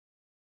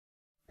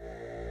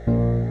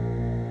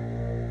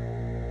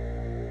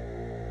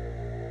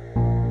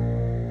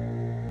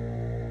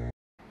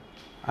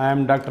I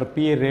am Dr.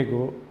 P.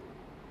 Rego,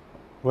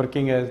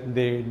 working as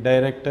the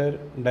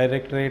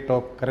Directorate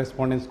of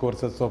Correspondence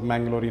Courses of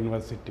Mangalore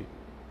University.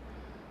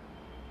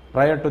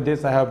 Prior to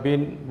this, I have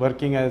been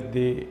working as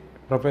the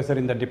professor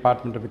in the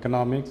Department of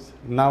Economics.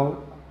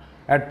 Now,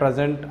 at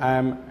present, I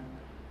am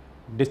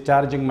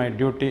discharging my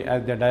duty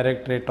as the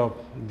Directorate of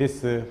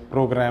this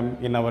program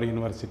in our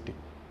university.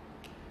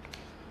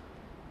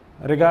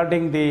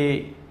 Regarding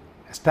the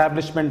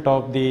establishment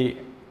of the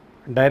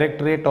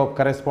Directorate of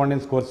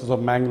Correspondence Courses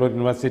of Mangalore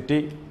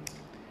University,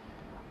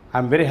 I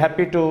am very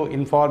happy to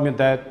inform you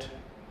that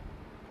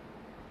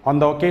on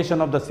the occasion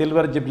of the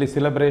Silver Jubilee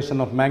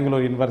celebration of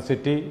Mangalore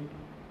University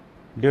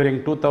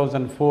during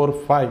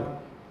 2004-05,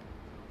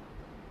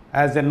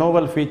 as a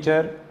novel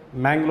feature,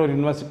 Mangalore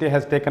University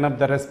has taken up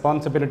the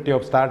responsibility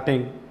of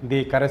starting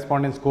the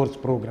correspondence course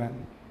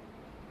program.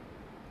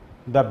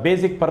 The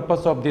basic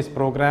purpose of this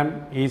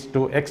program is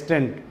to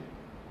extend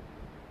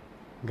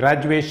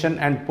graduation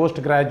and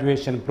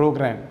post-graduation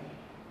program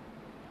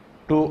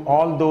to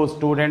all those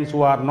students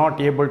who are not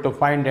able to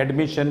find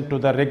admission to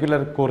the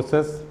regular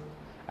courses,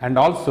 and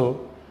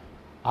also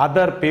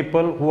other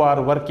people who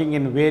are working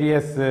in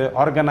various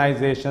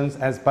organizations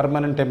as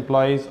permanent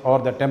employees or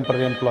the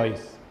temporary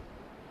employees.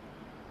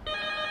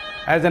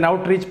 As an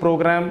outreach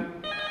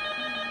program,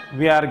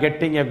 we are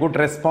getting a good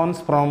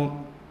response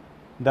from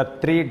the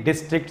three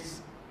districts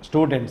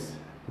students,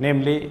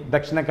 namely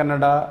Dakshina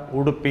Kannada,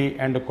 Udupi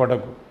and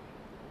Kodagu.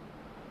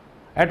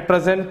 At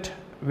present,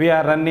 we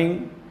are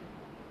running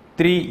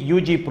 3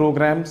 UG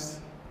programs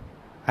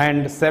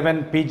and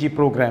 7 PG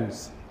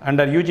programs.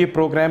 Under UG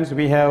programs,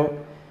 we have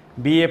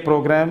BA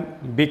program,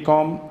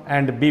 BCom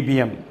and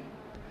BBM.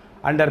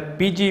 Under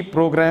PG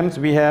programs,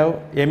 we have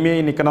MA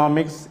in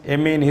Economics,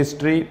 MA in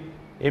History,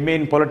 MA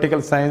in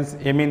Political Science,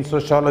 MA in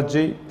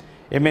Sociology,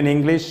 MA in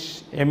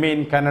English, MA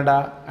in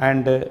Kannada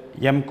and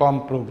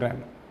MCom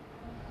program.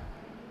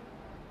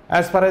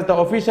 As far as the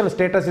official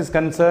status is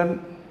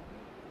concerned,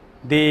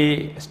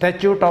 the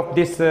statute of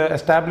this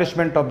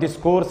establishment of this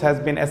course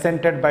has been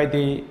assented by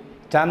the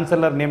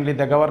Chancellor, namely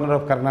the Governor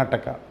of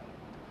Karnataka.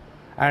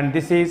 And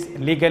this is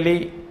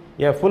legally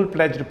a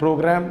full-fledged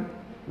program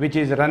which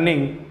is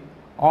running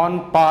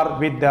on par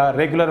with the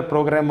regular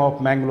program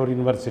of Mangalore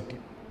University.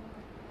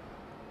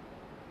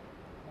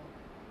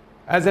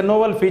 As a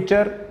novel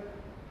feature,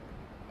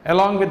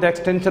 along with the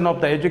extension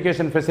of the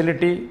education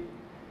facility,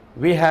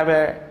 we have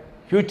a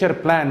future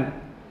plan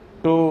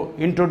to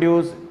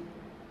introduce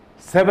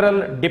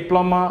several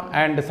diploma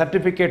and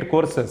certificate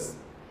courses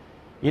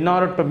in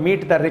order to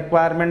meet the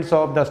requirements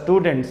of the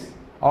students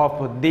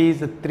of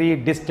these 3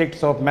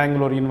 districts of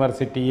Mangalore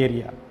University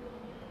area.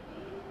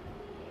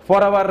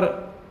 For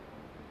our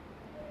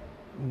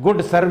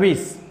good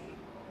service,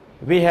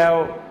 we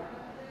have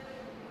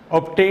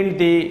obtained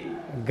the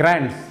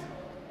grants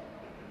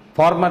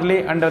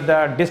formerly under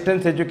the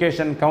Distance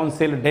Education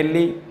Council,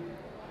 Delhi,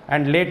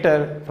 and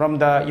later from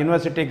the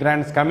University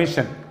Grants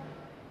Commission,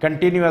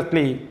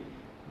 continuously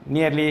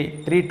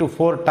nearly 3 to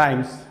 4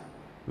 times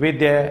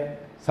with a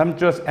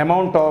sumptuous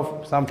amount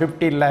of some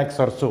 50 lakhs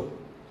or so.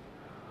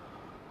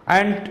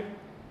 And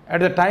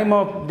at the time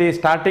of the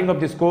starting of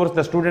this course,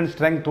 the student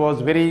strength was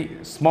very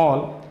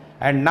small,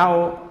 and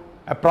now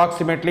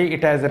approximately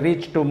it has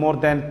reached to more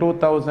than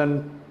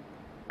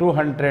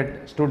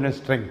 2,200 student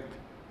strength.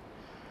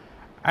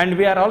 And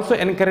we are also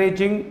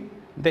encouraging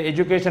the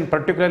education,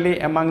 particularly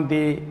among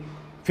the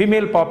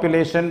female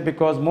population,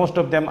 because most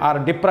of them are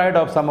deprived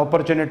of some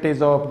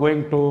opportunities of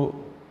going to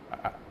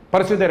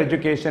pursue their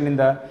education in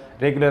the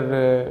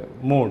regular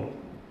mode.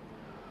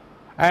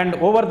 And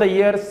over the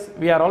years,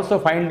 we are also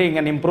finding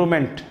an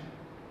improvement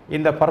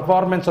in the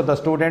performance of the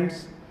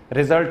students.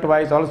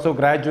 Result-wise, also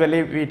gradually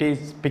it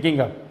is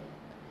picking up.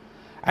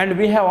 And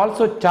we have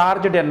also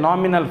charged a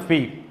nominal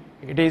fee.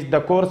 It is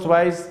the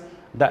course-wise,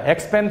 the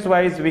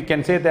expense-wise, we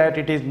can say that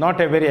it is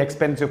not a very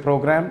expensive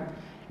program.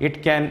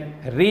 It can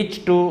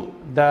reach to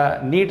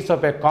the needs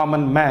of a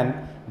common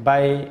man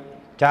by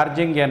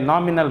charging a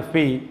nominal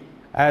fee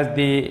as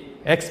the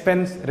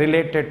expense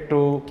related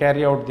to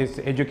carry out this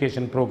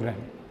education program.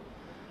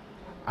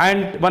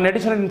 And one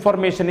additional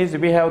information is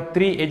we have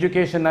 3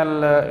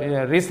 educational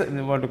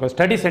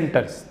study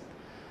centers.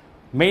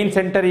 Main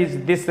center is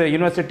this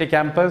university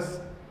campus.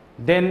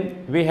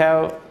 Then we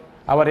have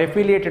our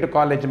affiliated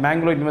college,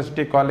 Mangalore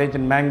University College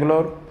in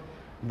Mangalore,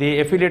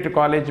 the affiliated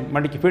college,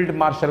 Field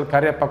Marshal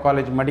Karyappa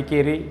College,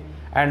 Madikeri,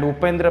 and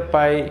Upendra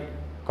Pai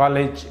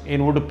College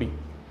in Udupi.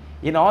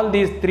 In all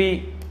these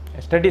 3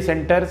 study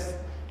centers,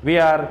 we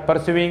are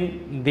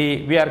collecting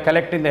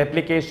the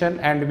application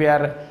and we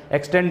are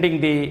extending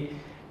the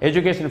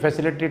education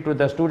facility to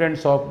the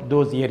students of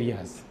those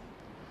areas.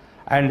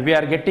 And we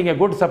are getting a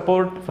good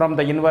support from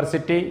the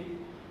university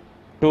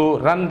to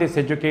run this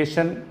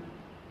education.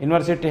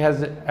 University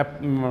has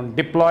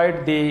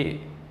deployed the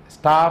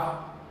staff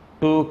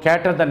to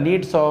cater the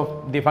needs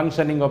of the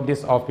functioning of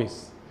this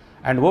office.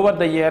 And over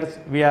the years,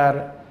 we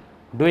are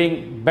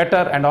doing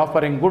better and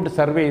offering good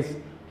service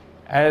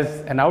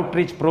as an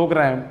outreach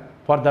program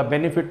for the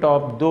benefit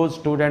of those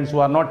students who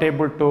are not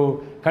able to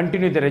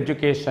continue their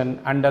education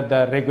under the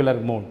regular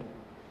mode.